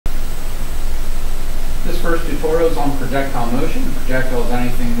first tutorial is on projectile motion. A projectile is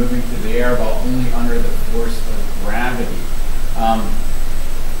anything moving through the air while only under the force of gravity.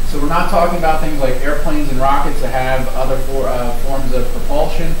 So we're not talking about things like airplanes and rockets that have other forms of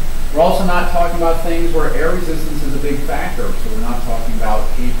propulsion. We're also not talking about things where air resistance is a big factor. So we're not talking about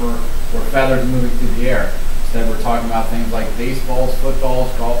paper or feathers moving through the air. Instead, we're talking about things like baseballs, footballs,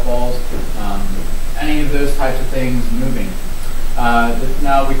 golf balls, any of those types of things moving.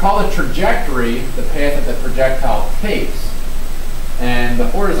 Now, we call the trajectory the path that the projectile takes. And the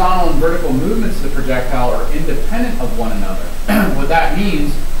horizontal and vertical movements of the projectile are independent of one another. What that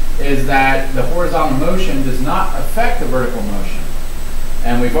means is that the horizontal motion does not affect the vertical motion.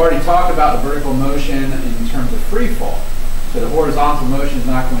 And we've already talked about the vertical motion in terms of free fall. So the horizontal motion is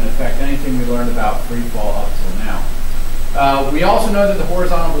not going to affect anything we learned about free fall up till now. We also know that the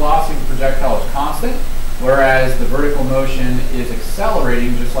horizontal velocity of the projectile is constant, whereas the vertical motion is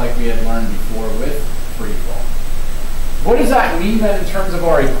accelerating, just like we had learned before with free fall. What does that mean then in terms of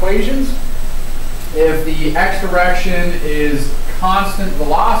our equations? If the x direction is constant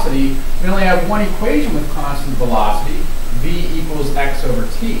velocity, we only have one equation with constant velocity, v equals x over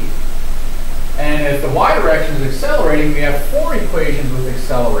t. And if the y direction is accelerating, we have four equations with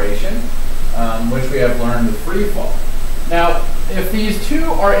acceleration, which we have learned with free fall. Now, if these two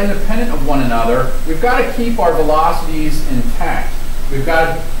are independent of one another, we've got to keep our velocities intact. We've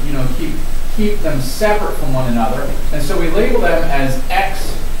got to, keep them separate from one another. And so we label them as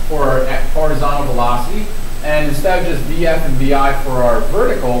x for our horizontal velocity, and instead of just vf and vi for our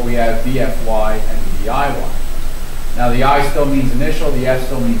vertical, we have vfy and viy. Now the I still means initial, the F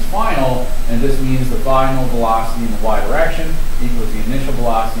still means final, and this means the final velocity in the y direction equals the initial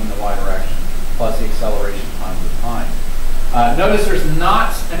velocity in the y direction plus the acceleration times the time. Notice there's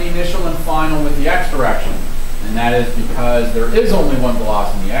not an initial and final with the x direction, and that is because there is only one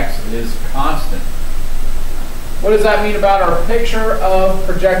velocity in the x, it is constant. What does that mean about our picture of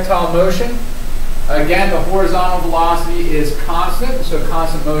projectile motion? Again, the horizontal velocity is constant, so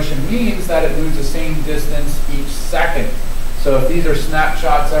constant motion means that it moves the same distance each second. So if these are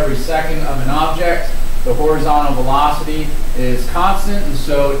snapshots every second of an object, the horizontal velocity is constant, and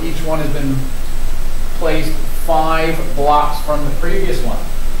so each one has been placed 5 blocks from the previous one.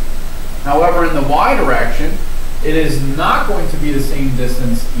 However, in the y direction, it is not going to be the same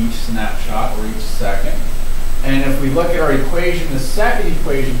distance each snapshot or each second. And if we look at our equation, the second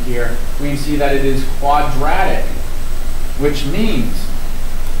equation here, we can see that it is quadratic, which means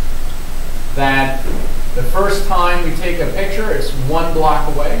that the first time we take a picture, it's 1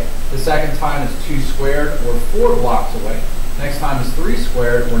 block away. The second time it's 2 squared, or 4 blocks away. Next time it's 3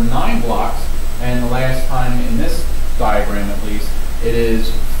 squared, or 9 blocks. And the last time in this diagram, at least, it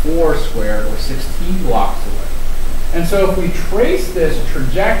is 4 squared, or 16 blocks away. And so if we trace this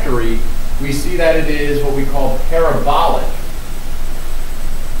trajectory, we see that it is what we call parabolic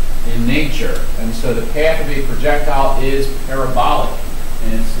in nature. And so the path of a projectile is parabolic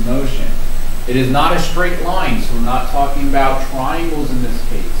in its motion. It is not a straight line, so we're not talking about triangles in this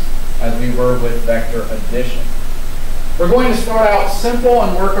case, as we were with vector addition. We're going to start out simple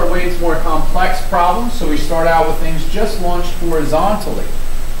and work our way to more complex problems. So we start out with things just launched horizontally.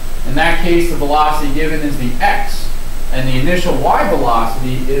 In that case, the velocity given is the x, and the initial y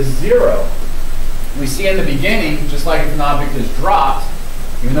velocity is 0. We see in the beginning, just like if an object is dropped,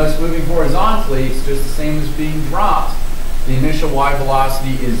 even though it's moving horizontally, it's just the same as being dropped. The initial y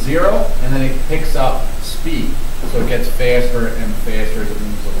velocity is 0, and then it picks up speed. So it gets faster and faster as it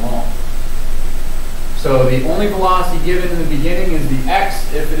moves along. So the only velocity given in the beginning is the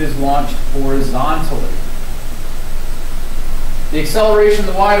x if it is launched horizontally. The acceleration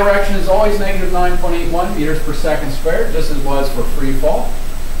in the y direction is always negative 9.81 meters per second squared, just as it was for free fall.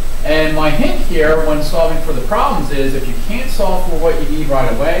 And my hint here when solving for the problems is if you can't solve for what you need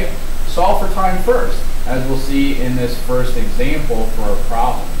right away, solve for time first, as we'll see in this first example for our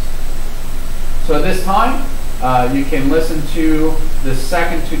problems. So at this time, you can listen to the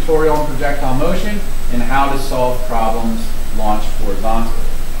second tutorial on projectile motion and how to solve problems launched horizontally.